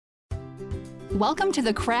Welcome to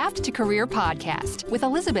the Craft to Career podcast with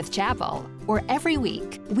Elizabeth Chappell, where every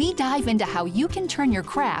week we dive into how you can turn your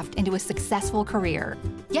craft into a successful career.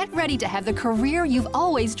 Get ready to have the career you've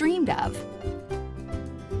always dreamed of.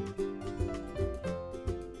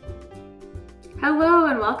 Hello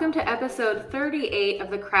and welcome to episode 38 of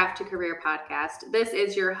the Craft to Career podcast. This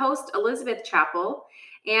is your host, Elizabeth Chappell,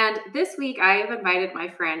 and this week I have invited my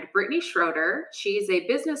friend, Brittany Schroeder. She's a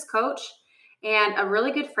business coach and a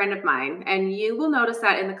really good friend of mine, and you will notice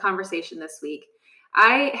that in the conversation this week.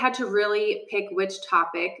 I had to really pick which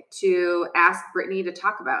topic to ask Brittany to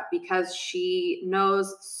talk about because she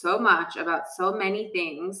knows so much about so many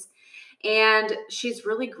things, and she's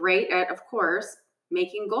really great at, of course,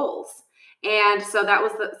 making goals. And so that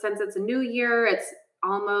was since it's a new year, it's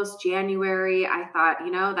almost January, I thought,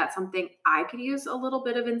 that's something I could use a little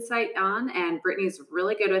bit of insight on, and Brittany's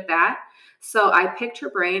really good with that. So I picked her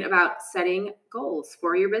brain about setting goals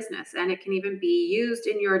for your business, and it can even be used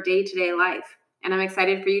in your day-to-day life. And I'm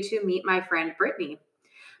excited for you to meet my friend Brittany.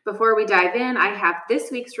 Before we dive in, I have this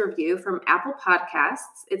week's review from Apple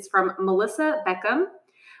Podcasts. It's from Melissa Beckham.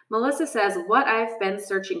 Melissa says, "What I've been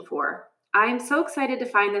searching for. I'm so excited to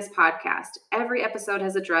find this podcast. Every episode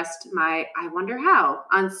has addressed my I wonder how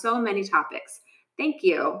on so many topics. Thank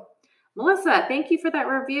you." Melissa, thank you for that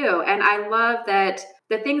review. And I love that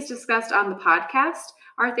the things discussed on the podcast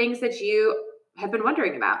are things that you have been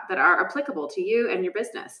wondering about that are applicable to you and your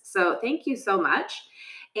business. So thank you so much.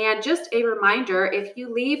 And just a reminder, if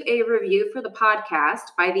you leave a review for the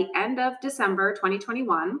podcast by the end of December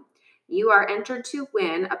 2021, you are entered to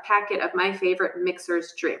win a packet of my favorite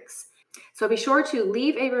Mixers drinks. So be sure to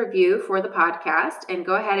leave a review for the podcast and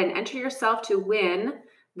go ahead and enter yourself to win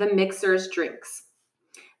the Mixers drinks.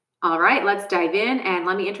 All right, let's dive in and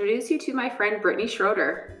let me introduce you to my friend Brittany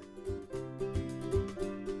Schroeder.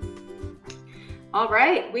 All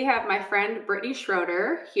right, we have my friend Brittany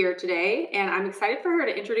Schroeder here today, and I'm excited for her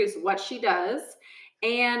to introduce what she does.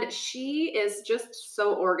 And she is just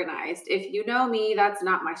so organized. If you know me, that's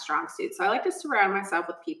not my strong suit. So I like to surround myself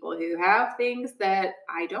with people who have things that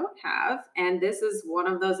I don't have. And this is one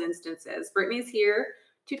of those instances. Brittany's here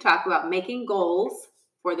to talk about making goals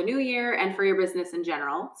for the new year and for your business in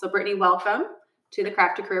general. So Brittany, welcome to the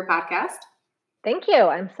Craft to Career podcast. Thank you.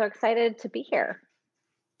 I'm so excited to be here.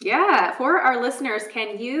 Yeah. For our listeners,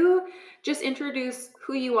 can you just introduce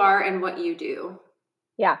who you are and what you do?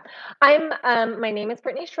 Yeah, my name is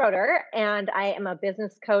Brittany Schroeder, and I am a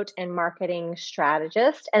business coach and marketing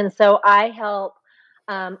strategist. And so I help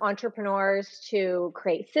entrepreneurs to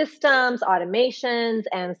create systems, automations,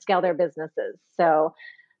 and scale their businesses. So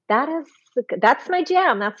that's my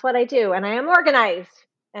jam. That's what I do. And I am organized,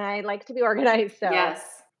 and I like to be organized. So yes.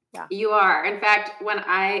 Yeah. You are. In fact,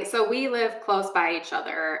 so we live close by each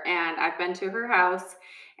other, and I've been to her house.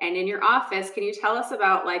 And in your office, can you tell us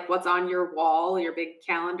about like what's on your wall, your big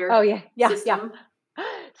calendar system? Yeah.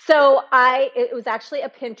 So it was actually a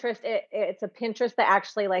Pinterest. It's a Pinterest that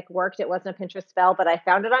actually like worked. It wasn't a Pinterest spell, but I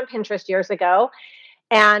found it on Pinterest years ago.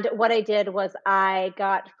 And what I did was I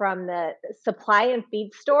got from the supply and feed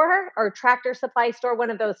store or Tractor Supply store, one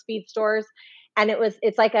of those feed stores. And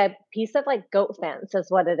it's like a piece of like goat fence is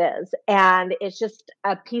what it is. And it's just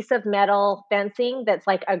a piece of metal fencing that's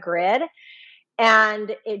like a grid.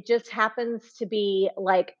 And it just happens to be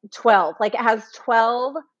like 12, like it has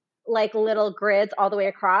 12 like little grids all the way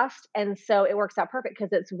across. And so it works out perfect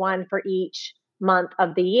because it's one for each month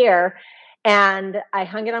of the year. And I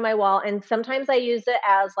hung it on my wall, and sometimes I use it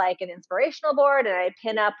as like an inspirational board, and I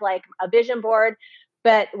pin up like a vision board.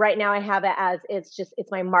 But right now I have it as it's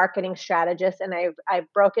my marketing strategist, and I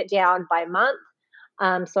broke it down by month.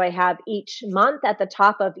 So I have each month at the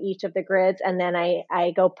top of each of the grids, and then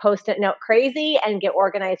I go Post-it note crazy and get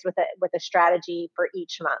organized with a strategy for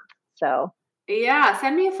each month. So yeah,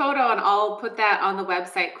 send me a photo and I'll put that on the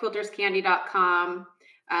website, quilterscandy.com.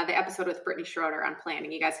 The episode with Brittany Schroeder on planning.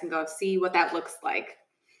 You guys can go see what that looks like.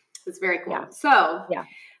 It's very cool. Yeah. So, yeah.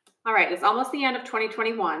 All right, it's almost the end of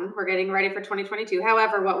 2021. We're getting ready for 2022.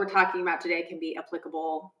 However, what we're talking about today can be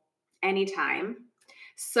applicable anytime.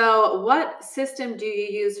 So what system do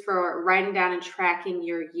you use for writing down and tracking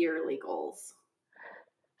your yearly goals?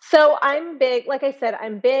 So I'm big, like I said,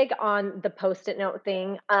 I'm big on the Post-it note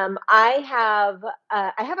thing. I have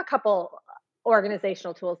a couple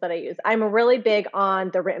organizational tools that I use. I'm really big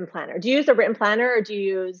on the written planner. Do you use a written planner or do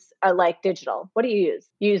you use like digital? What do you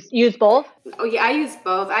use? Use both? Oh yeah, I use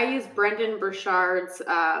both. I use Brendon Burchard's,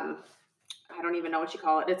 I don't even know what you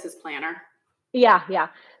call it. It's his planner. Yeah.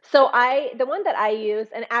 So the one that I use,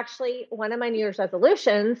 and actually one of my New Year's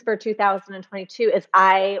resolutions for 2022 is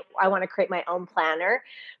I want to create my own planner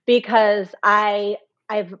because I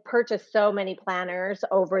I've purchased so many planners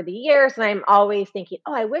over the years, and I'm always thinking,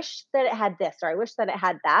 oh, I wish that it had this, or I wish that it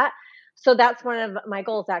had that. So that's one of my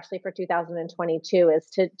goals actually for 2022 is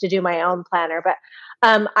to do my own planner. But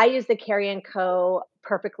I use the Carrie and Co.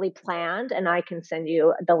 Perfectly Planned, and I can send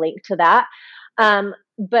you the link to that.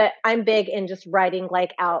 But I'm big in just writing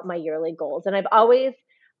like out my yearly goals, and I've always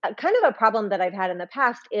kind of a problem that I've had in the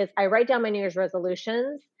past is I write down my New Year's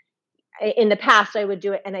resolutions. In the past, I would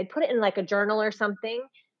do it and I'd put it in like a journal or something.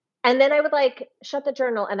 And then I would like shut the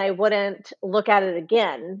journal and I wouldn't look at it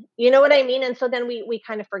again. You know what I mean? And so then we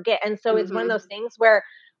kind of forget. And so it's one of those Mhm. things where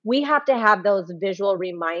we have to have those visual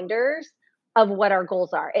reminders of what our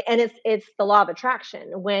goals are. And it's the law of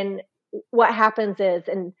attraction. When what happens is,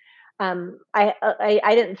 and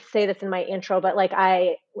I didn't say this in my intro, but like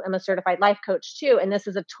I am a certified life coach too, and this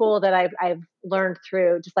is a tool that I've learned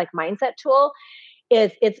through just like mindset tool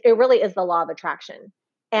is it really is the law of attraction.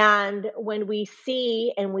 And when we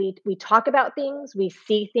see and we talk about things, we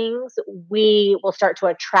see things, we will start to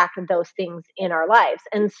attract those things in our lives.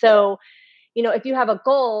 And so, if you have a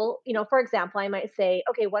goal, for example, I might say,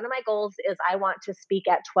 okay, one of my goals is I want to speak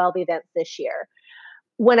at 12 events this year.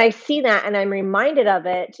 When I see that and I'm reminded of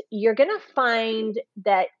it, you're going to find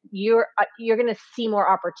that you're going to see more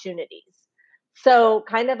opportunities. So,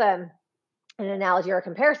 kind of an analogy or a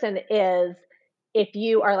comparison is if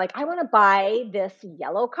you are like, I want to buy this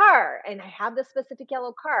yellow car and I have this specific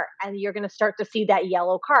yellow car, and you're going to start to see that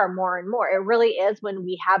yellow car more and more. It really is when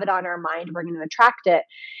we have it on our mind, we're going to attract it.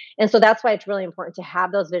 And so that's why it's really important to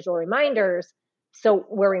have those visual reminders. So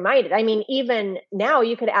we're reminded. I mean, even now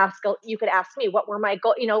you could ask me, what were my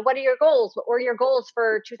goals? What are your goals? What were your goals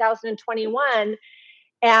for 2021?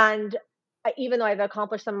 And even though I've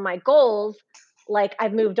accomplished some of my goals, like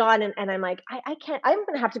I've moved on and I'm like, I can't, I'm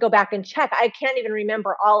going to have to go back and check. I can't even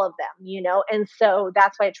remember all of them. And so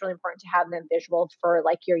that's why it's really important to have them visual for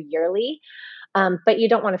like your yearly. But you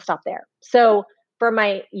don't want to stop there. So for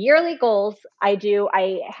my yearly goals,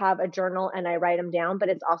 I have a journal and I write them down, but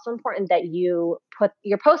it's also important that you put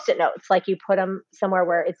your post-it notes, like you put them somewhere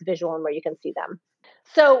where it's visual and where you can see them.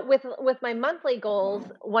 So with my monthly goals,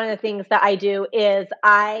 one of the things that I do is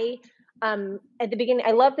at the beginning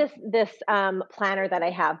I love this planner that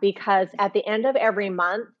I have because at the end of every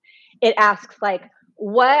month it asks like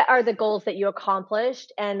what are the goals that you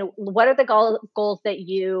accomplished and what are the goals that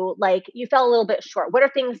you fell a little bit short? What are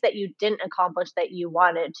things that you didn't accomplish that you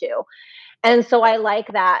wanted to? And so I like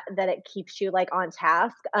that it keeps you like on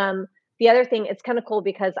task. The other thing, it's kind of cool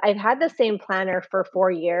because I've had the same planner for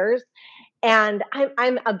 4 years and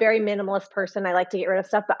I'm a very minimalist person. I like to get rid of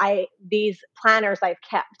stuff, but I these planners I've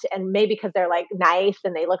kept, and maybe because they're like nice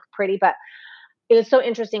and they look pretty. But it was so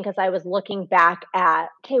interesting because I was looking back at,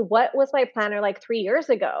 okay, what was my planner like 3 years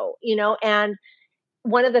ago? And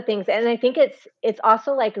one of the things, and I think it's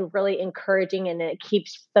also like really encouraging and it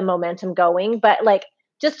keeps the momentum going. But like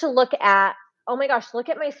just to look at, oh my gosh, look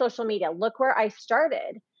at my social media. Look where I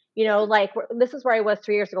started. Like this is where I was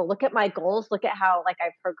 3 years ago. Look at my goals. Look at how like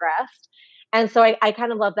I've progressed. And so I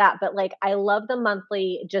kind of love that. But like I love the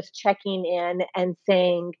monthly just checking in and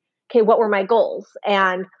saying, okay, what were my goals?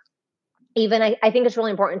 And even I think it's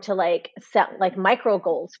really important to like set like micro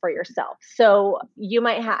goals for yourself. So I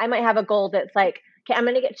might have a goal that's like, okay, I'm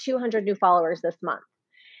going to get 200 new followers this month.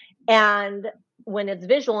 And when it's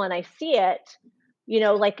visual and I see it,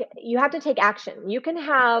 like you have to take action. You can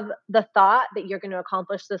have the thought that you're going to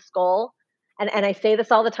accomplish this goal. And I say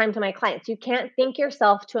this all the time to my clients. You can't think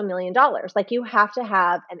yourself to $1 million. Like you have to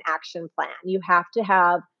have an action plan. You have to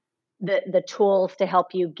have the tools to help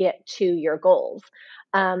you get to your goals.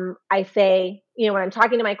 I say, when I'm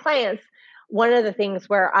talking to my clients, one of the things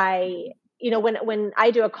where when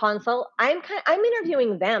I do a consult, I'm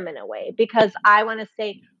interviewing them in a way because I want to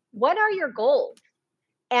say, what are your goals?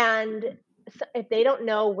 And so if they don't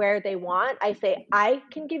know where they want, I say, I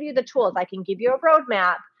can give you the tools. I can give you a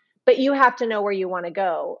roadmap, but you have to know where you want to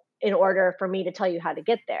go in order for me to tell you how to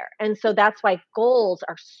get there. And so that's why goals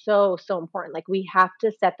are so, so important. Like we have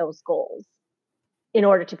to set those goals in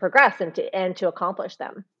order to progress and to accomplish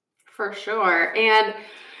them. For sure. And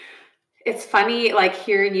it's funny, like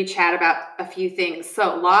hearing you chat about a few things.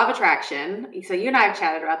 So, law of attraction. So, you and I have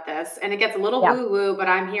chatted about this, and it gets a little Yeah. woo woo, but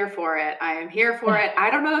I'm here for it. I am here for it.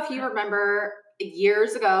 I don't know if you remember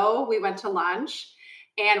years ago, we went to lunch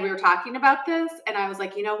and we were talking about this. And I was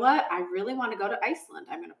like, you know what? I really want to go to Iceland.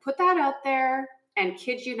 I'm going to put that out there. And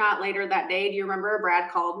kid you not, later that day, do you remember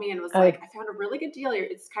Brad called me and was Oh, like, I found a really good deal here.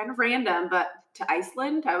 It's kind of random, but to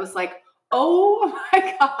Iceland. I was like, oh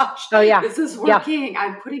my gosh, oh yeah. this is Yeah. working.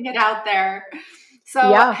 I'm putting it out there. So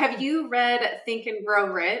Yeah. have you read Think and Grow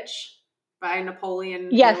Rich? by Napoleon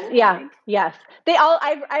Yes, Hill, I yeah, think. yes.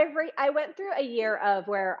 I went through a year of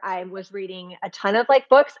where I was reading a ton of like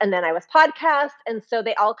books and then I was podcasts, and so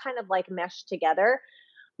they all kind of like meshed together.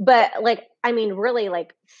 But like, I mean, really,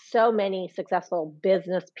 like so many successful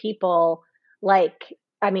business people, like,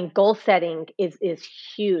 I mean, goal setting is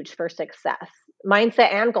huge for success.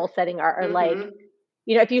 Mindset and goal setting are like, Mhm.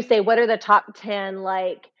 if you say what are the top 10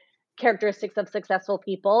 like characteristics of successful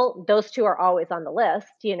people, those two are always on the list,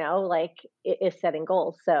 like it is setting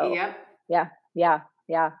goals. So Yep. yeah, yeah,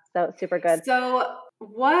 yeah. So it's super good. So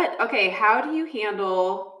how do you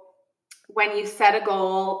handle when you set a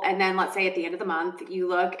goal and then let's say at the end of the month you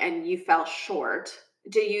look and you fell short?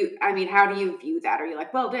 How do you view that? Are you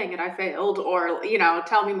like, well, dang it, I failed? Or,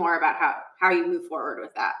 tell me more about how you move forward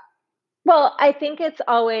with that. Well, I think it's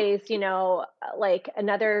always, like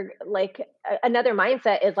another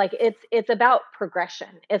mindset is like it's about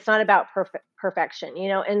progression. It's not about perfection,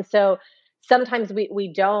 And so sometimes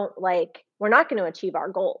we don't like we're not going to achieve our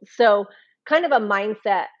goals. So kind of a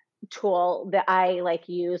mindset tool that I like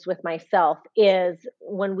use with myself is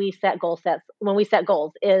when we set goals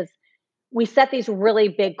is we set these really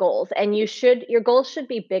big goals, and your goals should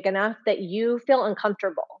be big enough that you feel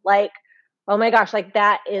uncomfortable. Like, oh my gosh, like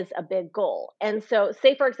that is a big goal. And so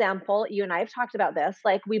say for example, you and I have talked about this,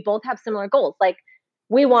 like we both have similar goals. Like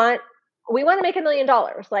we want we want to make $1 million.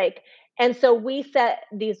 Like, and so we set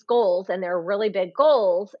these goals and they're really big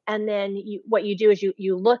goals. And then what you do is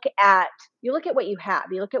you look at what you have,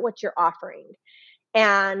 you look at what you're offering,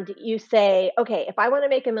 and you say, okay, if I want to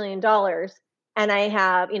make $1 million and I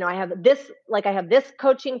have this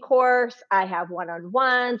coaching course, I have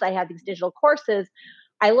one-on-ones, I have these digital courses,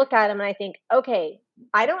 I look at them and I think, okay,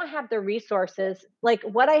 I don't have the resources. Like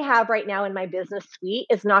what I have right now in my business suite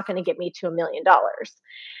is not going to get me to $1 million.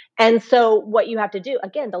 And so what you have to do,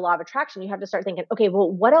 again, the law of attraction, you have to start thinking, okay, well,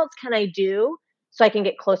 what else can I do so I can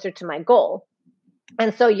get closer to my goal?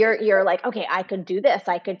 And so you're like, okay, I could do this,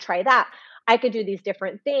 I could try that, I could do these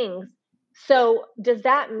different things. So does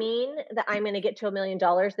that mean that I'm going to get to $1 million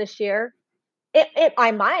this year? It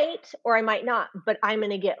I might or I might not, but I'm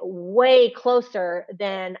going to get way closer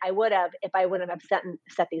than I would have if I wouldn't have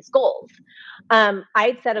set these goals.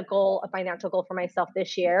 I'd set a financial goal for myself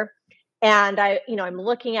this year, and I'm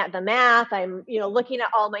looking at the math, I'm looking at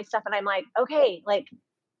all my stuff, and I'm like, okay, like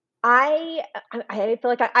I feel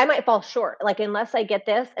like I might fall short, like, unless I get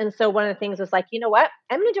this, and so one of the things was like, "You know what?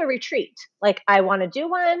 I'm gonna do a retreat." Like, I wanna do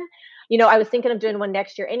one, I was thinking of doing one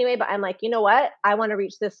next year anyway, but I'm like, "You know what? I wanna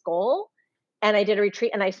reach this goal," and I did a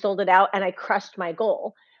retreat, and I sold it out, and I crushed my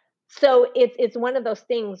goal. So, it's one of those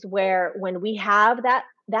things where when we have that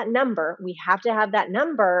number, we have to have that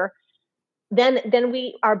number, then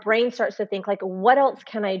our brain starts to think like, "What else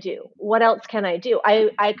can I do? What else can I do?"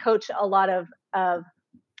 I coach a lot of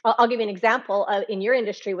I'll give you an example of in your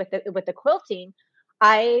industry with the quilting.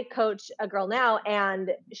 I coach a girl now, and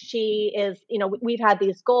she is, we've had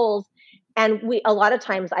these goals, and we a lot of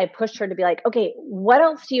times I push her to be like, okay, what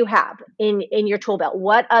else do you have in your tool belt?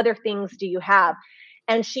 What other things do you have?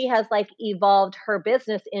 And she has like evolved her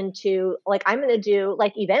business into like, I'm going to do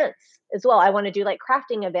like events as well. I want to do like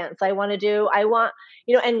crafting events. I want,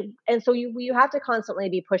 and so you have to constantly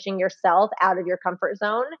be pushing yourself out of your comfort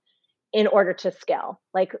zone in order to scale.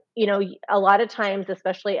 Like, a lot of times,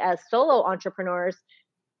 especially as solo entrepreneurs,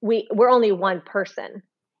 we're only one person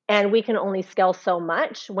and we can only scale so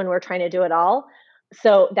much when we're trying to do it all.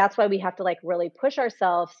 So that's why we have to like really push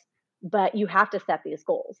ourselves, but you have to set these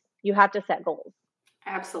goals. You have to set goals.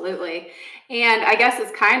 Absolutely. And I guess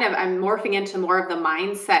I'm morphing into more of the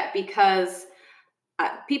mindset because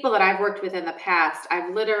people that I've worked with in the past,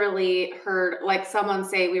 I've literally heard like someone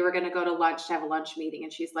say we were going to go to lunch to have a lunch meeting.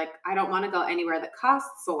 And she's like, I don't want to go anywhere that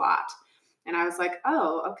costs a lot. And I was like,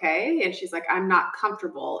 oh, okay. And she's like, I'm not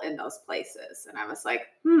comfortable in those places. And I was like,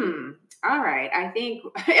 all right. I think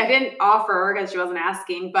I didn't offer because she wasn't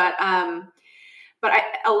asking,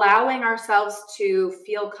 allowing ourselves to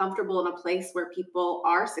feel comfortable in a place where people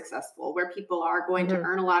are successful, where people are going to Mhm.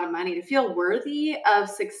 earn a lot of money, to feel worthy of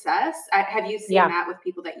success. Have you seen Yeah. that with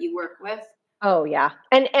people that you work with? Oh yeah.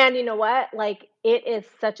 And you know what? Like it is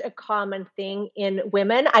such a common thing in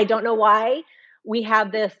women. I don't know why we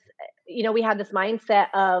have this, we have this mindset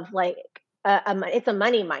of like it's a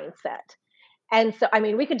money mindset. And so, I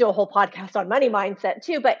mean, we could do a whole podcast on money mindset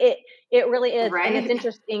too, but it really is, and it's Right.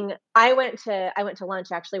 interesting. I went to lunch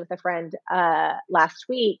actually with a friend last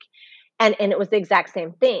week, and it was the exact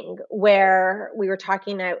same thing where we were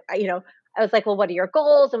talking. I was like, "Well, what are your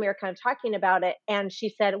goals?" And we were kind of talking about it, and she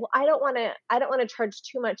said, "Well, I don't want to charge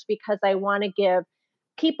too much because I want to give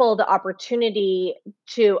people the opportunity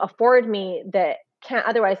to afford me that can't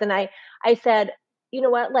otherwise." And I said, you know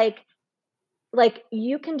what, like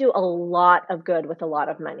you can do a lot of good with a lot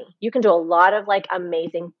of money. You can do a lot of like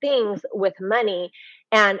amazing things with money.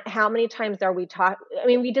 And how many times are we taught? I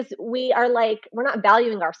mean, we are like, we're not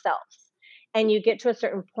valuing ourselves. And you get to a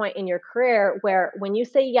certain point in your career where when you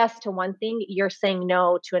say yes to one thing, you're saying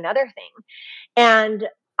no to another thing. And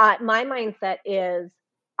my mindset is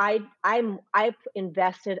I've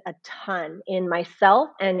invested a ton in myself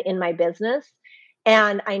and in my business,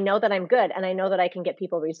 and I know that I'm good, and I know that I can get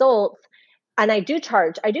people results, and I do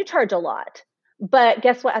charge a lot. But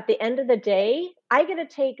guess what? At the end of the day, I get to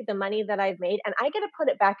take the money that I've made and I get to put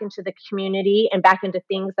it back into the community and back into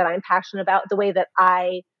things that I'm passionate about the way that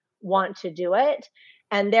I want to do it.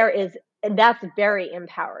 And that's very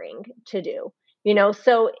empowering to do.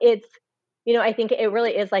 So I think it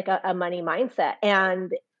really is like a money mindset.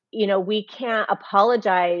 And, we can't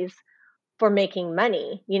apologize for making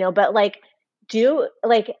money, but like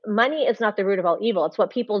money is not the root of all evil. It's what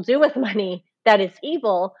people do with money that is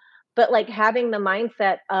evil. But like having the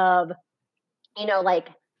mindset of, like,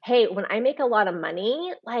 hey, when I make a lot of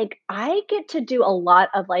money, like I get to do a lot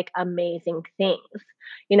of like amazing things,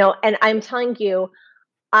 and I'm telling you,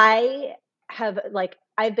 I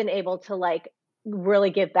I've been able to like really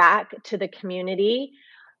give back to the community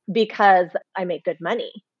because I make good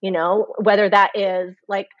money, whether that is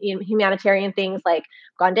like humanitarian things like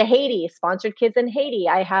gone to Haiti, sponsored kids in Haiti.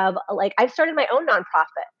 I've started my own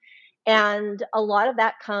nonprofit. And a lot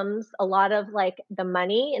of like the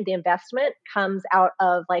money and the investment comes out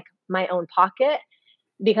of like my own pocket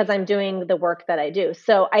because I'm doing the work that I do.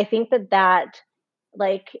 So I think that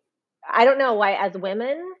like I don't know why as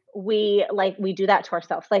women we do that to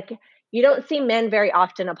ourselves. Like you don't see men very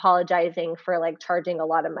often apologizing for like charging a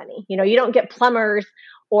lot of money. You don't get plumbers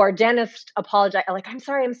or dentists apologize like I'm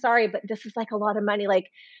sorry, but this is like a lot of money. Like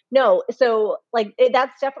no, so like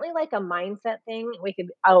that's definitely like a mindset thing. We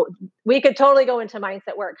could totally go into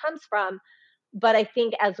mindset where it comes from, but I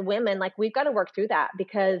think as women, like we've got to work through that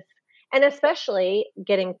because, and especially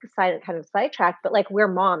getting kind of sidetracked, but like we're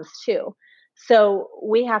moms too. So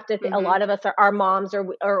we have to, a Mm-hmm. lot of us are moms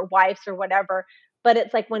or wives or whatever, but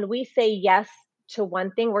it's like when we say yes to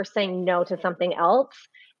one thing, we're saying no to something else.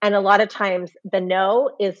 And a lot of times the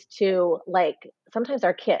no is to like sometimes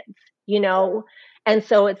our kids, you know? And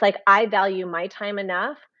so it's like I value my time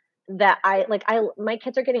enough that my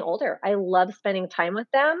kids are getting older. I love spending time with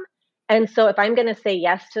them. And so if I'm going to say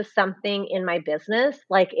yes to something in my business,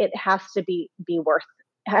 like it has to be worth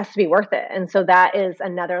it. And so that is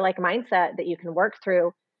another like mindset that you can work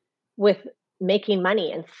through with making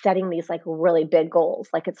money and setting these like really big goals.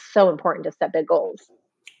 Like it's so important to set big goals.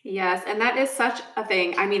 Yes, and that is such a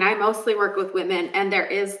thing. I mean, I mostly work with women, and there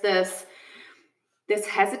is this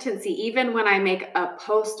hesitancy. Even when I make a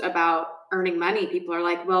post about earning money, people are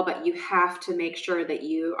like, well, but you have to make sure that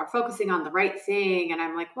you are focusing on the right thing. And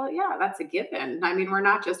I'm like, well, yeah, that's a given. I mean, we're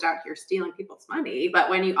not just out here stealing people's money, but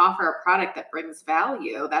when you offer a product that brings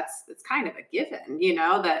value, it's kind of a given,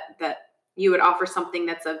 that you would offer something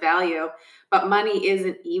that's of value. But money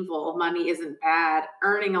isn't evil. Money isn't bad.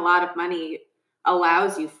 Earning a lot of money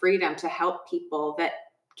allows you freedom to help people that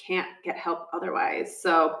can't get help otherwise.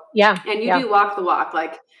 So, Yeah. and you Yeah. do walk the walk.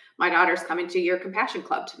 Like my daughter's coming to your compassion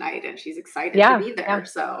club tonight and she's excited to Yeah. be there. Yeah.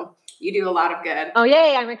 So you do a lot of good. Oh,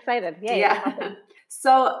 yay. I'm excited. Yay. That's Yeah. awesome.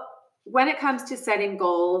 So when it comes to setting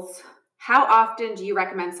goals, how often do you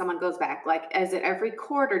recommend someone goes back? Like, is it every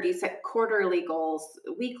quarter? Do you set quarterly goals,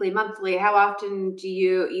 weekly, monthly? How often do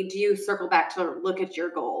you circle back to look at your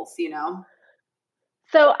goals,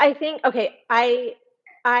 So I think, okay, I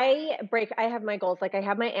have my goals, like I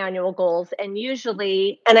have my annual goals and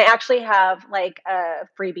I actually have like a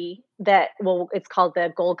freebie it's called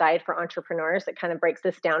the Goal Guide for Entrepreneurs. It kind of breaks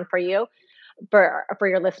this down for you, for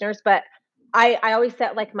your listeners. But I always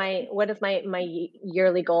set like what is my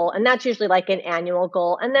yearly goal, and that's usually like an annual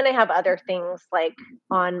goal. And then I have other things like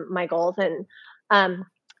on my goals. And um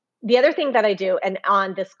the other thing that I do, and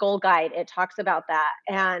on this goal guide, it talks about that.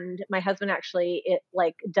 And my husband actually, it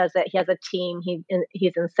like does it. He has a team. He's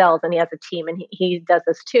in sales, and he has a team, and he does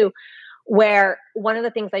this too. Where one of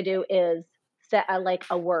the things I do is set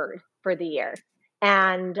a word for the year,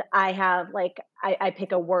 and I have I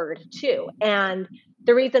pick a word too. And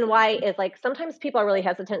the reason why is like sometimes people are really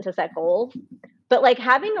hesitant to set goals, but like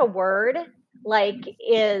having a word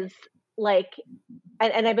is like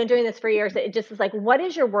and I've been doing this for years. It just is like, what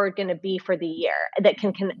is your word going to be for the year that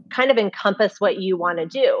can kind of encompass what you want to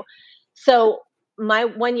do? So my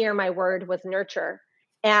 1 year, my word was nurture.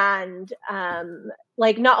 And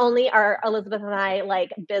like not only are Elizabeth and I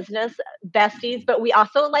like business besties, but we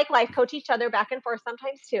also like life coach each other back and forth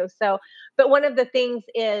sometimes too. So, but one of the things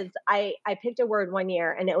is I picked a word one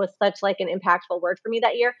year and it was such like an impactful word for me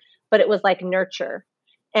that year, but it was like nurture.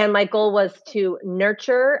 And my goal was to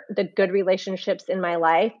nurture the good relationships in my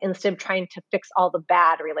life instead of trying to fix all the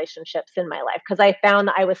bad relationships in my life. Because I found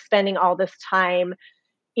that I was spending all this time,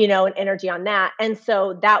 and energy on that. And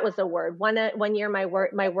so that was a word. One year, my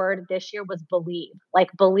word this year was believe. Like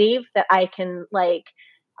believe that I can like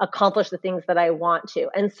accomplish the things that I want to.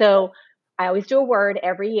 And so I always do a word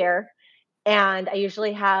every year. And I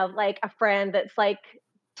usually have like a friend that's like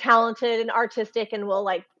talented and artistic and will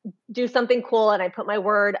like do something cool. And I put my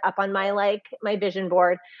word up on my vision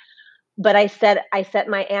board. But I set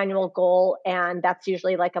my annual goal, and that's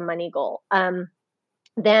usually like a money goal.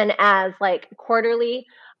 Then as like quarterly,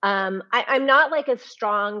 I'm not like as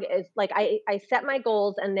strong as like I set my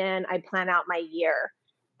goals and then I plan out my year,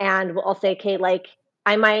 and I'll say, okay, like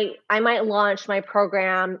I might launch my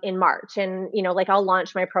program in March, and like I'll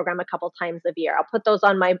launch my program a couple times a year. I'll put those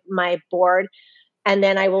on my board, and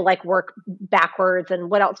then I will like work backwards. And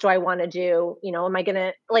what else do I want to do? Am I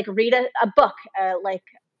gonna like read a book like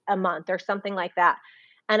a month or something like that?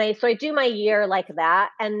 And I do my year like that,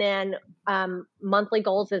 and then monthly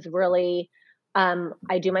goals is really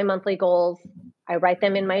I do my monthly goals. I write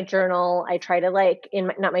them in my journal. I try to like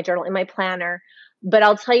not my journal, in my planner. But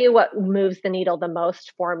I'll tell you what moves the needle the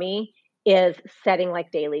most for me is setting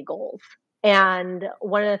like daily goals. And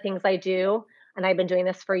one of the things I do, and I've been doing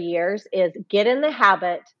this for years, is get in the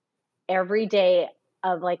habit every day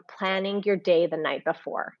of like planning your day the night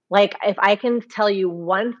before. Like if I can tell you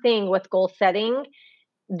one thing with goal setting,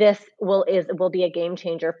 this will be a game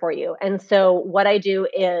changer for you. And so what I do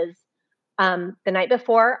is the night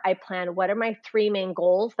before, I plan what are my three main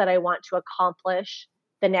goals that I want to accomplish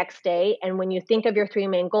the next day. And when you think of your three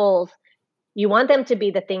main goals, you want them to be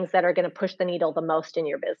the things that are going to push the needle the most in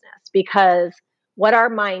your business. Because what our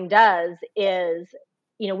mind does is,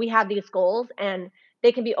 we have these goals and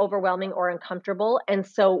they can be overwhelming or uncomfortable. And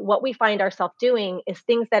so what we find ourselves doing is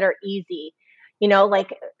things that are easy,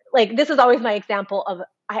 like this is always my example of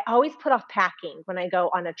I always put off packing when I go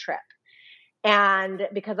on a trip. And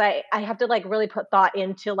because I have to like really put thought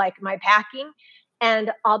into like my packing,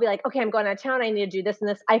 and I'll be like, okay, I'm going out of town. I need to do this and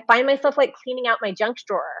this. I find myself like cleaning out my junk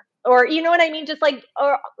drawer, or you know what I mean? Just like,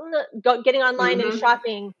 or getting online and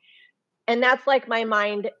shopping. And that's like my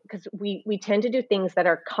mind, because we tend to do things that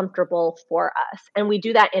are comfortable for us. And we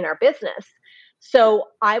do that in our business. So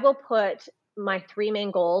I will put my three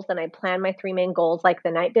main goals, and I plan my three main goals like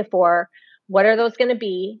the night before. What are those going to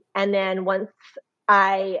be? And then once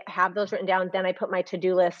I have those written down, then I put my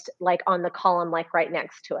to-do list like on the column, like right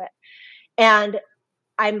next to it. And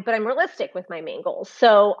I'm realistic with my main goals.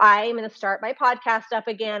 So I'm going to start my podcast up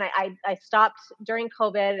again. I stopped during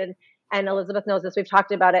COVID, and Elizabeth knows this. We've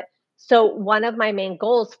talked about it. So one of my main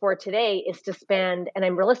goals for today is to spend, and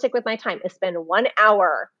I'm realistic with my time, is spend 1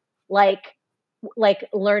 hour like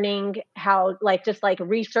learning how, like just like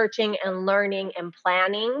researching and learning and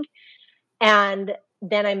planning. And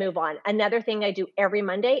then I move on. Another thing I do every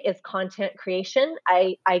Monday is content creation.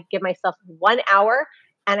 I give myself 1 hour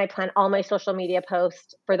and I plan all my social media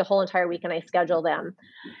posts for the whole entire week, and I schedule them.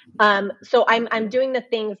 So I'm doing the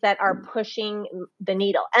things that are pushing the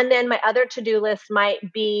needle. And then my other to-do list might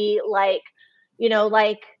be like,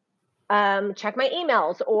 check my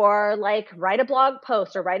emails, or like write a blog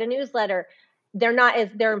post, or write a newsletter.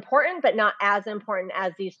 They're important, but not as important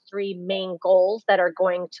as these three main goals that are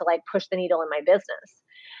going to like push the needle in my business.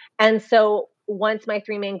 And so once my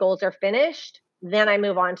three main goals are finished, then I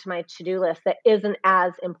move on to my to-do list that isn't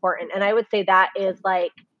as important. And I would say that is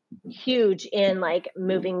like huge in like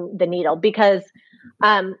moving the needle, because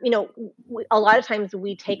a lot of times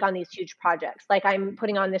we take on these huge projects. Like I'm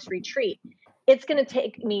putting on this retreat. It's going to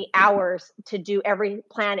take me hours to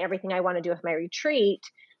plan everything I want to do with my retreat.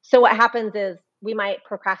 So what happens is we might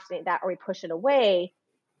procrastinate that, or we push it away,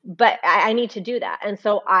 but I need to do that. And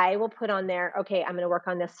so I will put on there, okay, I'm going to work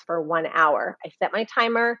on this for 1 hour. I set my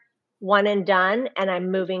timer, one and done, and I'm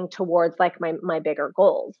moving towards like my bigger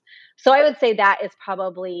goals. So I would say that is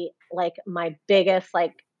probably like my biggest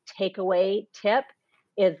like takeaway tip,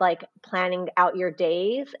 is like planning out your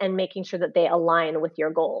days and making sure that they align with your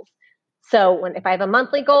goals. So if I have a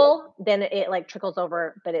monthly goal, then it like trickles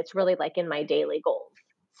over, but it's really like in my daily goals.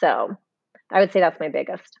 So I would say that's my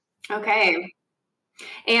biggest. Okay.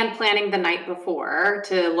 And planning the night before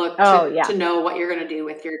to to know what you're going to do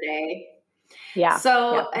with your day. Yeah.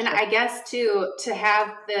 So, and sure. I guess to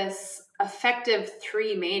have this effective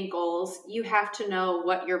three main goals, you have to know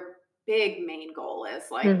what your big main goal is,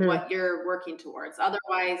 like Hmm. what you're working towards.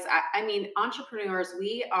 Otherwise, I mean, entrepreneurs,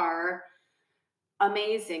 we are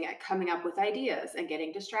amazing at coming up with ideas and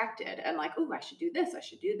getting distracted and like, oh, I should do this, I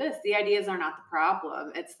should do this. The ideas are not the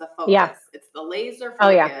problem. It's the Yeah. focus. It's the laser Oh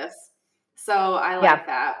yeah. focus. So I Yeah. like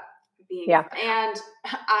that being, Yeah. and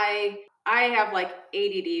I have like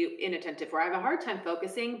ADD, inattentive, where I have a hard time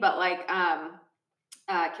focusing, but like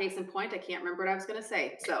case in point, I can't remember what I was going to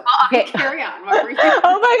say. So you Okay. carry on. What were you going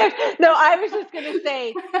Oh to my say? gosh. No, I was just gonna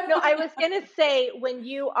say, no, I was gonna say when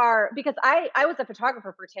you are, because I was a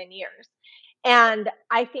photographer for 10 years. And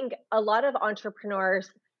I think a lot of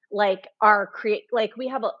entrepreneurs like are create like we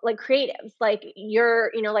have like creatives, like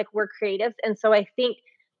like we're creatives. And so I think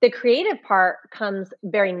the creative part comes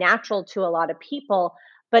very natural to a lot of people,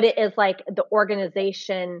 but it is like the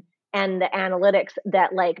organization and the analytics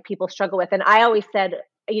that like people struggle with. And I always said,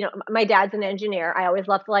 my dad's an engineer. I always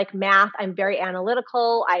loved like math. I'm very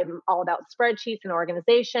analytical. I'm all about spreadsheets and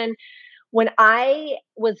organization. When I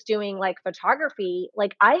was doing like photography,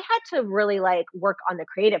 like I had to really like work on the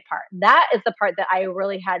creative part. That is the part that I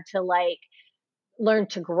really had to like learn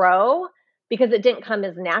to grow because it didn't come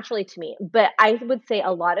as naturally to me. But I would say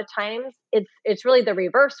a lot of times it's really the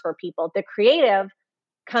reverse for people. The creative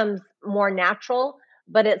comes more natural,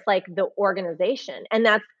 but it's like the organization. And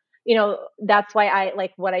that's why I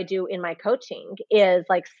like what I do in my coaching is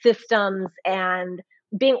like systems and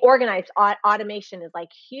being organized. Automation is like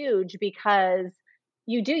huge because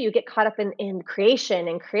you get caught up in creation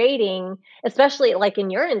and creating, especially like in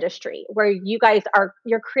your industry where you guys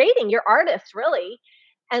you're creating, you're artists really.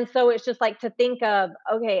 And so it's just like to think of,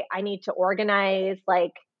 okay, I need to organize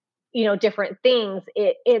like, different things.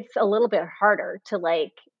 It's a little bit harder to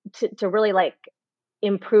like to really like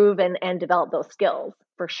improve and develop those skills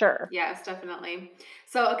for sure. Yes, definitely.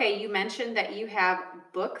 So, okay, you mentioned that you have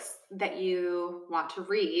books that you want to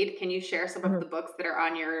read. Can you share some of Mhm. the books that are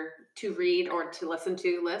on your to read or to listen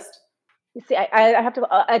to list? You see, I have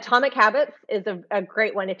to. Atomic Habits is a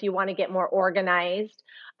great one if you want to get more organized.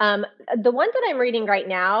 The one that I'm reading right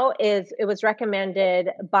now it was recommended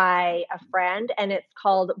by a friend, and it's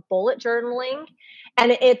called Bullet Journaling,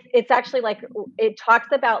 and it's actually like it talks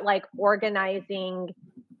about like organizing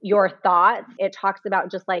your thoughts. It talks about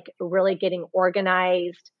just like really getting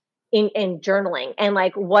organized in journaling and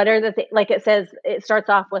like what are like it says it starts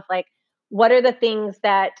off with like what are the things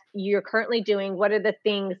that you're currently doing? What are the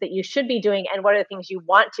things that you should be doing? And what are the things you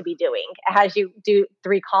want to be doing? As you do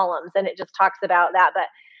 3 columns, and it just talks about that. But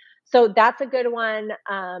so that's a good one.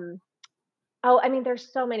 Oh, I mean, there's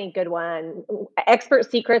so many good ones. Expert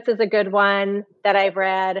Secrets is a good one that I've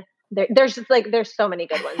read. There's just like there's so many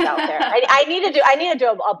good ones out there. I need to do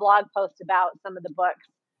a blog post about some of the books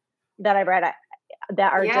that I've read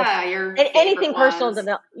that are just Yeah, your favorite anything personal ones.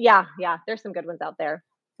 development. Yeah, yeah. There's some good ones out there.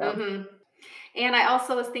 So. Hmm. And I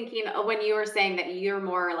also was thinking when you were saying that you're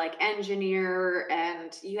more like engineer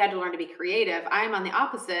and you had to learn to be creative, I'm on the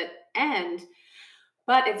opposite end,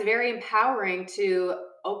 but it's very empowering to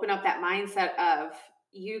open up that mindset of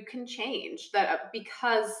you can change that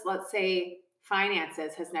because let's say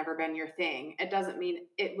finances has never been your thing. It doesn't mean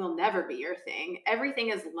it will never be your thing. Everything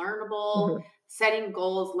is learnable, Mhm. setting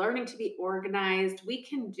goals, learning to be organized. We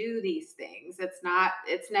can do these things. It's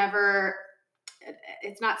never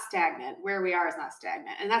it's not stagnant. Where we are is not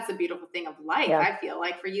stagnant. And that's the beautiful thing of life. Yeah. I feel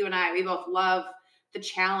like for you and I, we both love the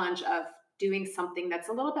challenge of doing something that's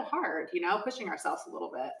a little bit hard, pushing ourselves a little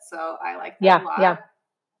bit. So I like that a Yeah. lot. Yeah.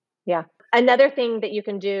 Yeah. Another thing that you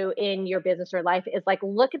can do in your business or life is like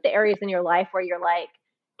look at the areas in your life where you're like,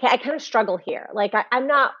 okay, I kind of struggle here. Like I'm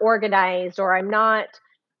not organized or I'm not,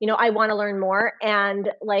 I want to learn more. And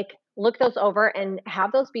like look those over and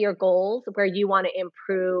have those be your goals where you want to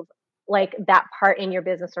improve like that part in your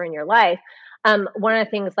business or in your life. One of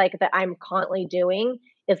the things like that I'm constantly doing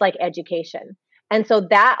is like education. And so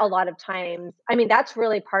that a lot of times, I mean, that's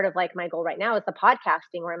really part of like my goal right now is the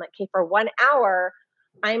podcasting where I'm like, okay, for 1 hour,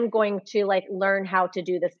 I'm going to like learn how to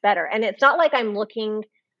do this better. And it's not like I'm looking,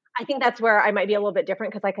 I think that's where I might be a little bit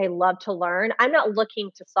different because like I love to learn. I'm not looking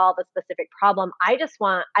to solve a specific problem. I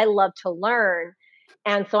love to learn.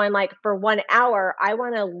 And so I'm like, for 1 hour, I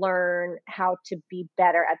want to learn how to be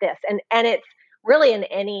better at this. And it's really in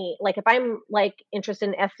any like if I'm like interested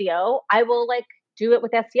in SEO, I will like do it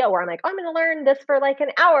with SEO where I'm like, oh, I'm gonna learn this for like an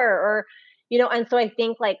hour or and so I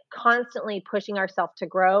think like constantly pushing ourselves to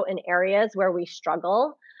grow in areas where we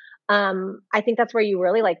struggle. I think that's where you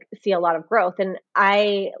really like see a lot of growth. And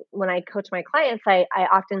when I coach my clients, I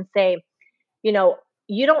often say, you know,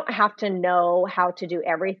 you don't have to know how to do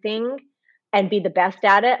everything and be the best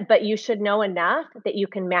at it, but you should know enough that you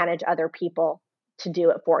can manage other people to do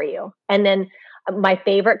it for you. And then My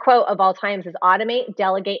favorite quote of all times is automate,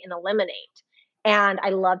 delegate, and eliminate. And I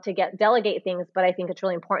love to delegate things, but I think it's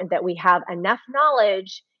really important that we have enough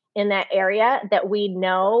knowledge in that area that we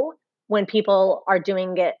know when people are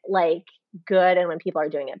doing it like good and when people are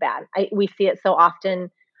doing it bad. We see it so often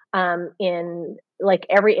in like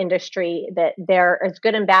every industry that there is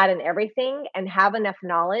good and bad in everything, and have enough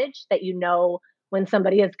knowledge that you know when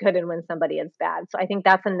somebody is good and when somebody is bad. So I think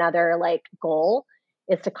that's another like goal,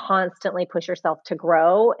 is to constantly push yourself to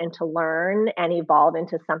grow and to learn and evolve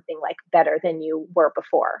into something like better than you were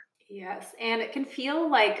before. Yes. And it can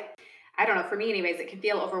feel like, I don't know, for me anyways, it can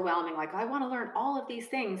feel overwhelming. Like, I want to learn all of these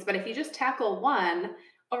things. But if you just tackle one,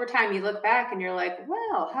 over time you look back and you're like,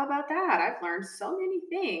 well, how about that? I've learned so many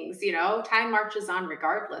things. Time marches on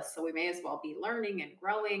regardless. So we may as well be learning and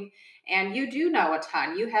growing. And you do know a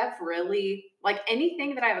ton. You have really, like,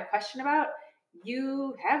 anything that I have a question about,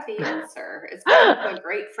 you have the answer. It's kind of a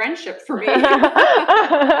great friendship for me.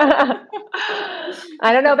 I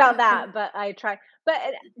don't know about that, but I try.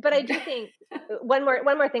 But I do think one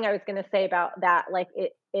more thing I was going to say about that, like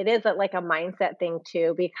it is like a mindset thing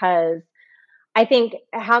too, because I think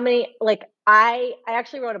how many, like I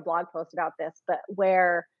actually wrote a blog post about this, but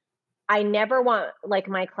where I never want like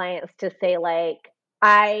my clients to say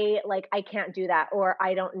I can't do that, or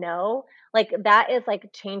I don't know. Like that is like,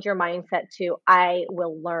 change your mindset to I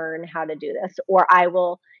will learn how to do this, or I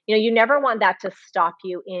will, you never want that to stop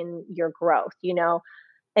you in your growth.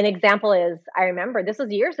 An example is, I remember this was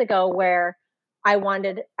years ago where I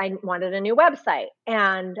wanted a new website,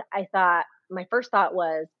 and my first thought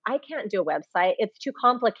was, I can't do a website. It's too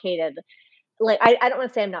complicated. Like I don't want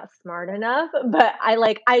to say I'm not smart enough, but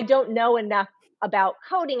I don't know enough about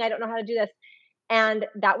coding. I don't know how to do this. And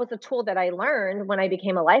that was a tool that I learned when I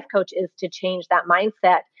became a life coach, is to change that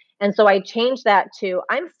mindset. And so I changed that to,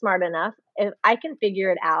 I'm smart enough, if I can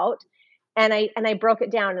figure it out. And I broke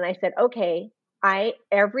it down and I said, okay, I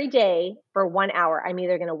every day for 1 hour, I'm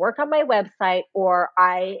either going to work on my website or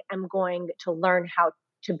I am going to learn how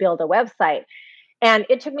to build a website. And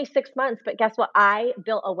it took me 6 months, but guess what? I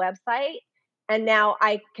built a website and now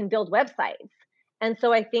I can build websites. And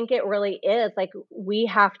so I think it really is like, we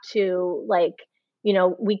have to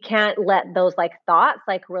we can't let those like thoughts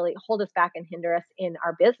like really hold us back and hinder us in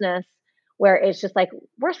our business, where it's just like,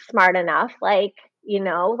 we're smart enough, like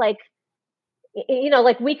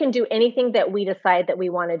we can do anything that we decide that we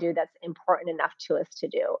want to do that's important enough to us to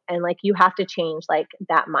do. And like, you have to change like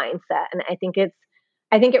that mindset. And I think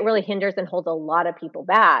it really hinders and holds a lot of people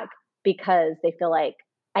back, because they feel like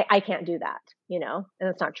I can't do that, and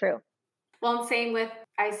it's not true. Well, and same with,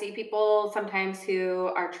 I see people sometimes who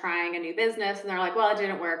are trying a new business and they're like, well, it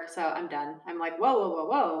didn't work, so I'm done. I'm like, whoa, whoa, whoa,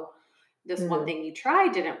 whoa. This one Hmm. thing you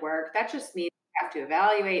tried didn't work. That just means you have to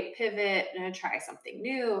evaluate, pivot, and try something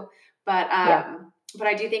new. But Yeah. but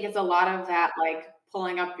I do think it's a lot of that, like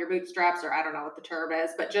pulling up your bootstraps, or I don't know what the term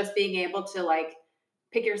is, but just being able to like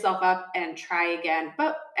pick yourself up and try again,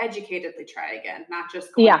 but educatedly try again, not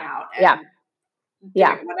just going Yeah. out Yeah. and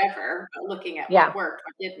Yeah. doing whatever, but looking at Yeah. what worked,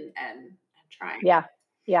 what didn't, and trying. Yeah.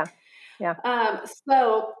 Yeah. Yeah.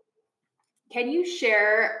 So can you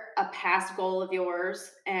share a past goal of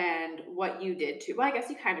yours and what you did to, well, I guess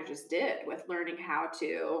you kind of just did with learning how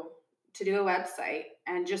to do a website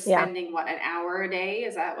and just Yeah. spending what, an hour a day?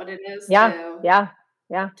 Is that what it is Yeah. to Yeah.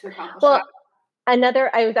 Yeah. accomplish that? Well,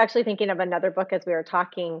 I was actually thinking of another book as we were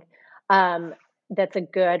talking. Um, that's a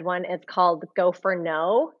good one. It's called Go for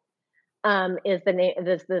No. Is the name,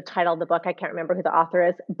 is the title of the book. I can't remember who the author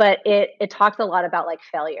is, but it talks a lot about like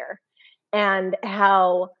failure, and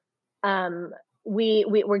how um we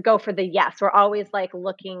go for the yes. We're always like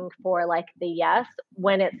looking for like the yes,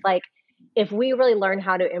 when it's like, if we really learn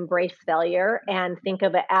how to embrace failure and think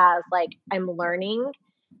of it as like, I'm learning,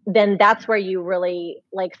 then that's where you really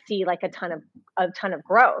like see like a ton of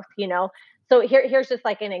growth. So here's just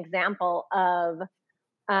like an example of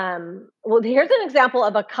well, here's an example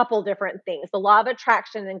of a couple different things: the law of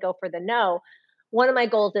attraction and go for the no. One of my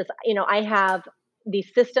goals is, I have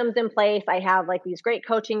these systems in place. I have like these great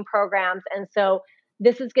coaching programs. And so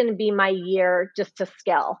this is going to be my year just to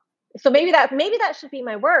scale. So maybe that should be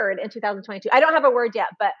my word in 2022. I don't have a word yet,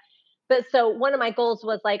 but so one of my goals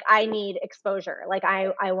was like, I need exposure. Like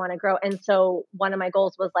I want to grow. And so one of my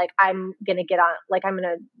goals was like, I'm going to get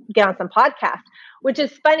on some podcasts, which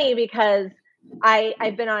is funny because I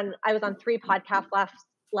was on 3 podcasts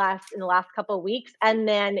in the last couple of weeks. And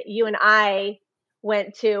then you and I we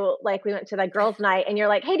went to the girls' night, and you're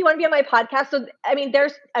like, hey, do you want to be on my podcast? So I mean,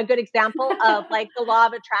 there's a good example of like the law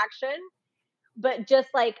of attraction, but just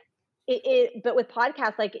like but with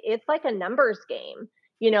podcasts, like it's like a numbers game,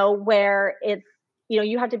 where it's,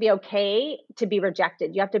 you have to be okay to be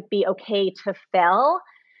rejected. You have to be okay to fail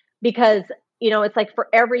because, it's like for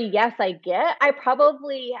every yes I get, I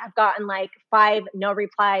probably have gotten like 5 no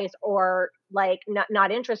replies or like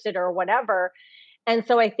not interested or whatever. And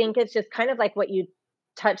so I think it's just kind of like what you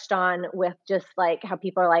touched on with just like how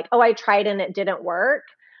people are like, "Oh, I tried and it didn't work."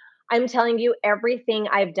 I'm telling you, everything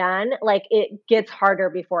I've done, like it gets harder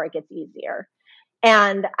before it gets easier.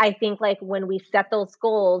 And I think like when we set those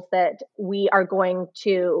goals that we are going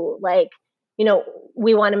to like, you know,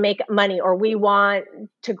 we want to make money or we want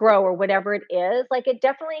to grow or whatever it is, like it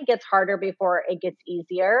definitely gets harder before it gets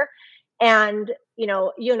easier. And,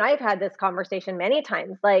 you and I have had this conversation many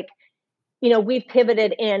times. Like, we've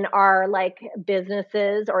pivoted in our like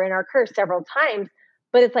businesses or in our career several times,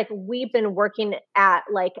 but it's like we've been working at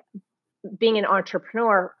like being an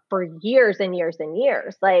entrepreneur for years and years and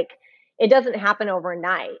years. Like it doesn't happen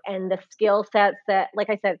overnight. And the skill sets that, like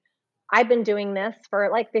I said, I've been doing this for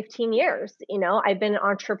like 15 years. I've been an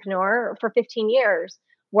entrepreneur for 15 years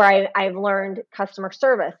where I've learned customer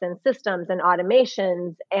service and systems and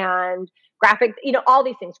automations and graphic, all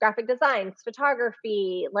these things, graphic designs,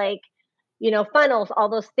 photography, like, funnels, all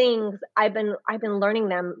those things. I've been learning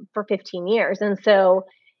them for 15 years. And so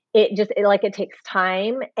it takes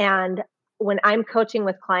time. And when I'm coaching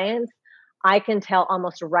with clients, I can tell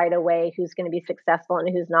almost right away who's going to be successful and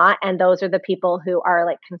who's not. And those are the people who are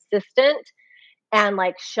like consistent and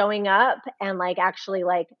like showing up and like actually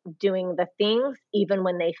like doing the things even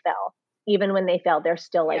when they fail. Even when they fail, they're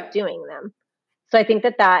still like Yep. doing them. So I think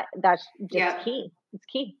that's just Yep. key. It's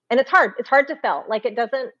key. And it's hard. It's hard to fail. Like it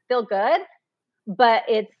doesn't feel good, but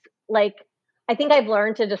it's like I think I've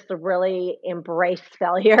learned to just really embrace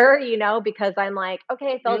failure, because I'm like,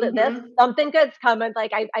 okay, I failed at this, Mhm. something good's coming.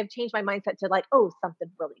 Like I've changed my mindset to like, oh, something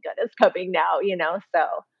really good is coming now, So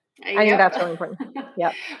I think Yep. that's really important.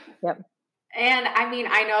 Yep. Yep. And I mean,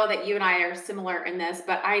 I know that you and I are similar in this,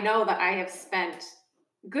 but I know that I have spent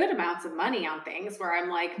good amounts of money on things where I'm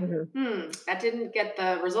like, Hmm. that didn't get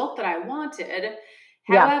the result that I wanted.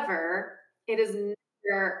 Yeah. However, it is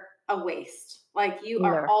never a waste. Like you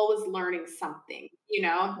are No. always learning something,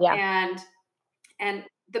 Yeah. and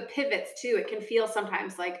the pivots too, it can feel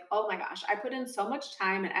sometimes like, oh my gosh, I put in so much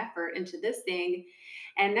time and effort into this thing.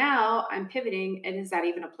 And now I'm pivoting. And is that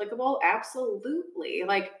even applicable? Absolutely.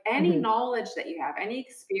 Like any Hmm. knowledge that you have, any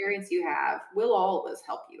experience you have will always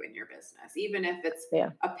help you in your business, even if it's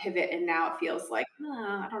Yeah. a pivot and now it feels like,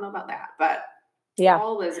 I don't know about that, but Yeah.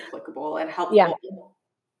 always applicable and Yeah. helpful.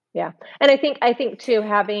 Yeah. And I think too,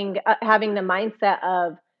 having the mindset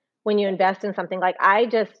of when you invest in something like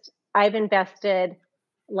I've invested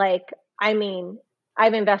like, I mean,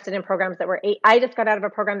 I've invested in programs that were I just got out of a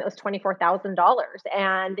program that was $24,000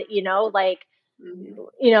 and, Mhm.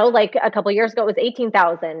 like a couple years ago it was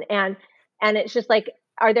 18,000 and it's just like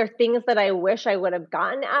are there things that I wish I would have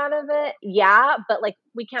gotten out of it? Yeah, but like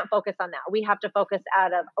we can't focus on that. We have to focus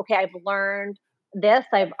out of okay, I've learned this,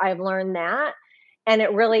 I've learned that. And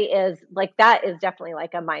it really is like that is definitely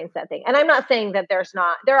like a mindset thing. And I'm not saying that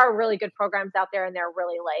there are really good programs out there and there are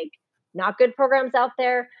really like not good programs out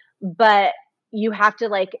there, but you have to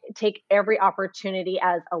like take every opportunity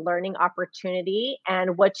as a learning opportunity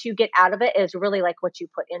and what you get out of it is really like what you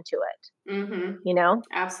put into it, Mhm. you know?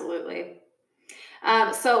 Absolutely.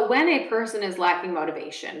 So when a person is lacking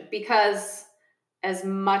motivation, because as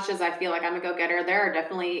much as I feel like I'm a go-getter, there are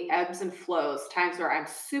definitely ebbs and flows, times where I'm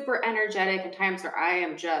super energetic and times where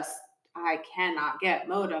I cannot get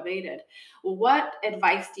motivated. What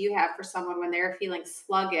advice do you have for someone when they're feeling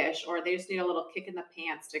sluggish or they just need a little kick in the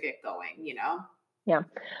pants to get going? Yeah.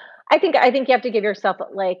 I think you have to give yourself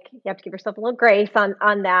a little grace on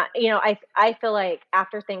that. I feel like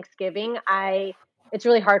after Thanksgiving, I it's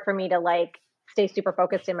really hard for me to like stay super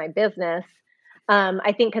focused in my business.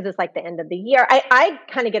 I think because it's like the end of the year. I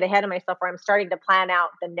kind of get ahead of myself where I'm starting to plan out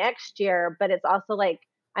the next year, but it's also like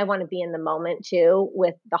I want to be in the moment too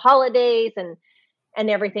with the holidays and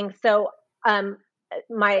everything. So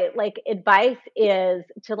my like advice is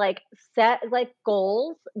to like set like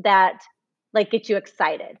goals that like get you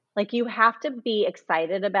excited. Like you have to be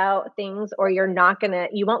excited about things or you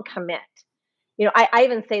won't commit. I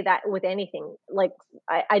even say that with anything. Like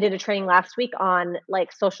I did a training last week on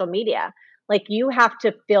like social media. Like you have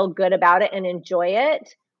to feel good about it and enjoy it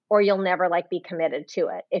or you'll never like be committed to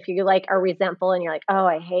it. If you like are resentful and you're like, "Oh,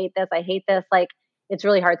 I hate this." Like it's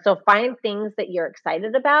really hard. So find things that you're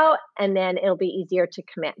excited about and then it'll be easier to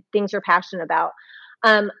commit. Things you're passionate about.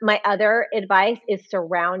 My other advice is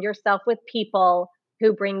surround yourself with people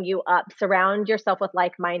who bring you up. Surround yourself with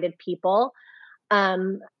like-minded people.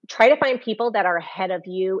 Um, Try to find people that are ahead of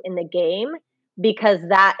you in the game because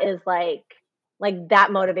that is like Like that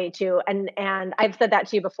motivates you. And I've said that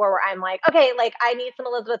to you before where I'm like, okay, like I need some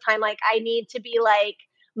Elizabeth time. Like I need to be like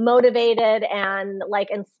motivated and like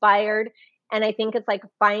inspired. And I think it's like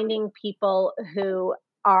finding people who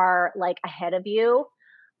are like ahead of you,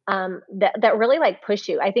 that really like push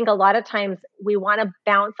you. I think a lot of times we want to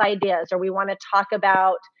bounce ideas or we want to talk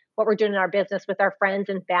about what we're doing in our business with our friends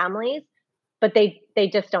and families, but they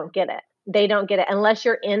just don't get it. They don't get it unless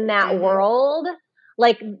you're in that world.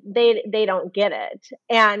 Like they don't get it.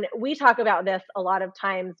 And we talk about this a lot of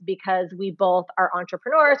times because we both are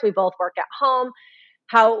entrepreneurs, we both work at home,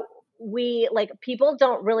 how we like people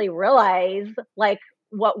don't really realize like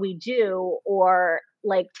what we do or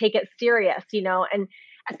like take it serious, and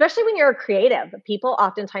especially when you're a creative, people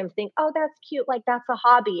oftentimes think, oh, that's cute, like that's a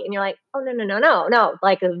hobby, and you're like, oh, no, no, no, no, no,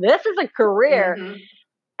 like this is a career.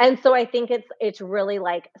 And so I think it's really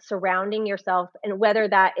like surrounding yourself, and whether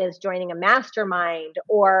that is joining a mastermind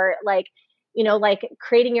or like, like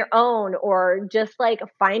creating your own or just like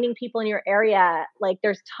finding people in your area. Like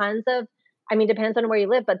there's tons of, I mean, depends on where you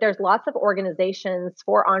live, but there's lots of organizations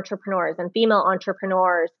for entrepreneurs and female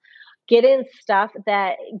entrepreneurs. Get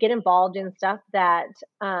involved in stuff that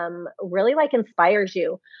really like inspires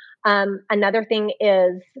you. Another thing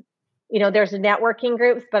is, there's networking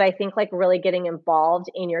groups, but I think like really getting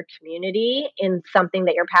involved in your community in something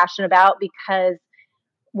that you're passionate about, because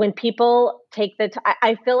when people take the time,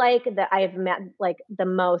 I feel like that I've met like the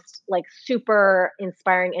most like super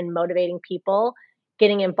inspiring and motivating people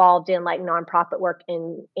getting involved in like nonprofit work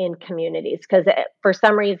in communities, because for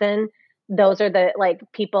some reason those are the like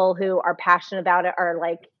people who are passionate about it are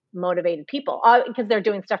like motivated people, because they're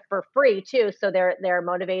doing stuff for free too, so they're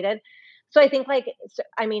motivated. So I think like,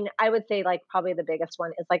 I mean, I would say like probably the biggest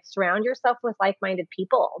one is like surround yourself with like-minded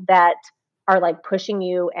people that are like pushing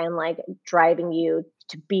you and like driving you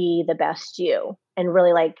to be the best you, and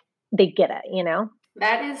really like they get it.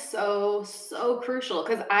 That is so, so crucial,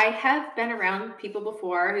 because I have been around people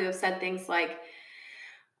before who have said things like,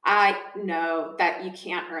 I know that you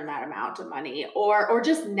can't earn that amount of money, or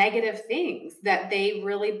just negative things that they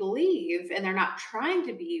really believe, and they're not trying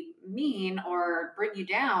to be mean or bring you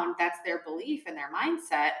down. That's their belief and their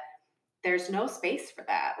mindset. There's no space for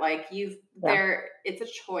that. Like Yeah. it's a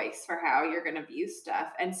choice for how you're going to view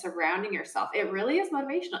stuff, and surrounding yourself. It really is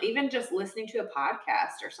motivational. Even just listening to a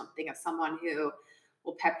podcast or something of someone who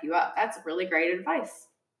will pep you up. That's really great advice.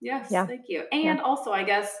 Yes. Yeah. Thank you. Yeah. And also, I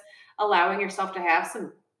guess, allowing yourself to have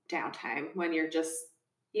some downtime when you're just,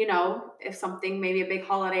 if something, maybe a big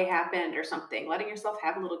holiday happened or something, letting yourself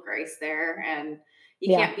have a little grace there. And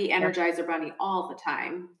you Yeah. can't be Energizer Bunny all the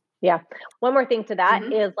time. Yeah. One more thing to that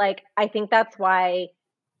Mhm. is like, I think that's why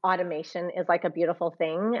automation is like a beautiful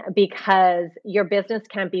thing, because your business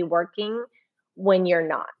can be working when you're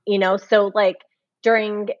not. So like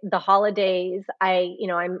during the holidays,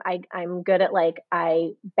 I'm good at like,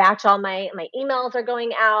 I batch all my emails are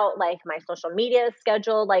going out, like my social media is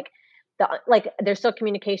scheduled, like there's still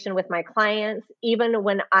communication with my clients. Even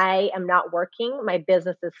when I am not working, my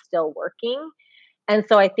business is still working. And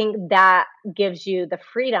so I think that gives you the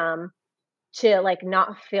freedom to like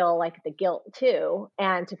not feel like the guilt too,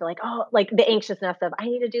 and to feel like, oh, like the anxiousness of I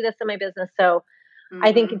need to do this in my business. So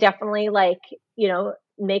I think Mhm. definitely like,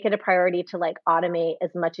 make it a priority to like automate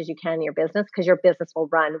as much as you can in your business, because your business will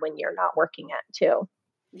run when you're not working it too.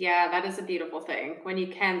 Yeah, that is a beautiful thing when you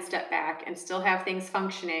can step back and still have things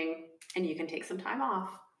functioning, and you can take some time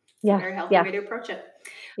off. It's a Yes. very healthy Yes. way to approach it.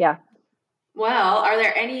 Yeah. Well, are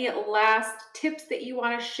there any last tips that you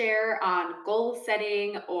want to share on goal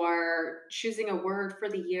setting or choosing a word for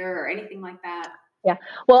the year or anything like that? Yeah.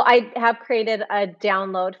 Well, I have created a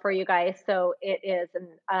download for you guys. So it is, and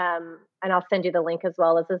I'll send you the link as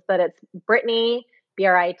well as this, but it's Brittany,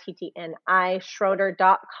 Brittni,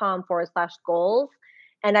 Schroeder.com/goals.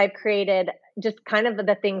 And I've created just kind of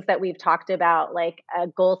the things that we've talked about, like a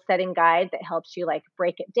goal setting guide that helps you like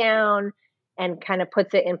break it down and kind of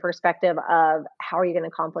puts it in perspective of how are you going to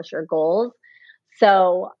accomplish your goals.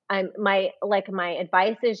 So my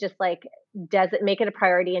advice is just like make it a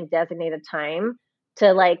priority and designate a time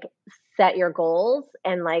to like set your goals,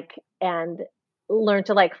 and learn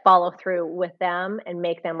to like follow through with them and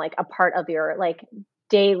make them like a part of your like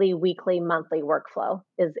daily, weekly, monthly workflow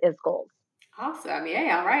is goals. Awesome.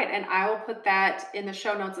 Yeah, all right. And I will put that in the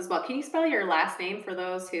show notes as well. Can you spell your last name for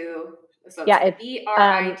those who, so it's Yeah, it's Brittni.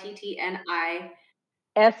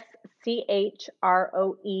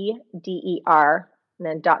 SCHROEDER, and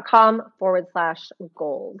then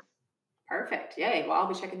 .com/goals. Perfect. Yay. Well, I'll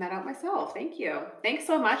be checking that out myself. Thank you. Thanks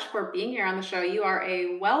so much for being here on the show. You are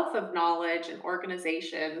a wealth of knowledge and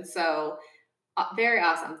organization. So very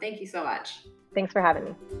awesome. Thank you so much. Thanks for having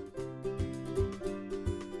me.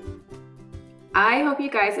 I hope you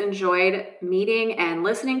guys enjoyed meeting and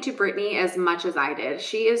listening to Brittany as much as I did.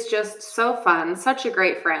 She is just so fun, such a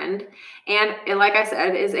great friend, and like I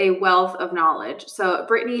said, is a wealth of knowledge. So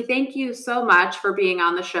Brittany, thank you so much for being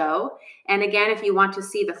on the show. And again, if you want to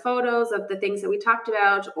see the photos of the things that we talked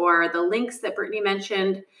about or the links that Brittany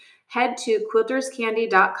mentioned, head to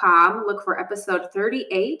quilterscandy.com, look for episode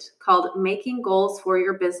 38 called Making Goals for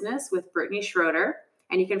Your Business with Brittany Schroeder,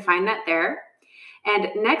 and you can find that there. And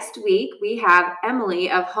next week, we have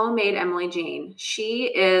Emily of Homemade Emily Jane. She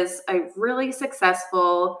is a really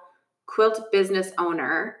successful quilt business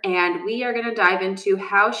owner, and we are going to dive into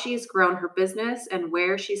how she's grown her business and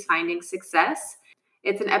where she's finding success.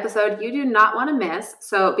 It's an episode you do not want to miss,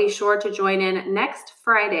 so be sure to join in next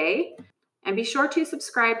Friday. And be sure to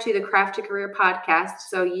subscribe to the Craft to Career podcast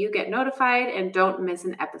so you get notified and don't miss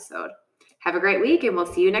an episode. Have a great week, and we'll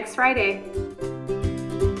see you next Friday.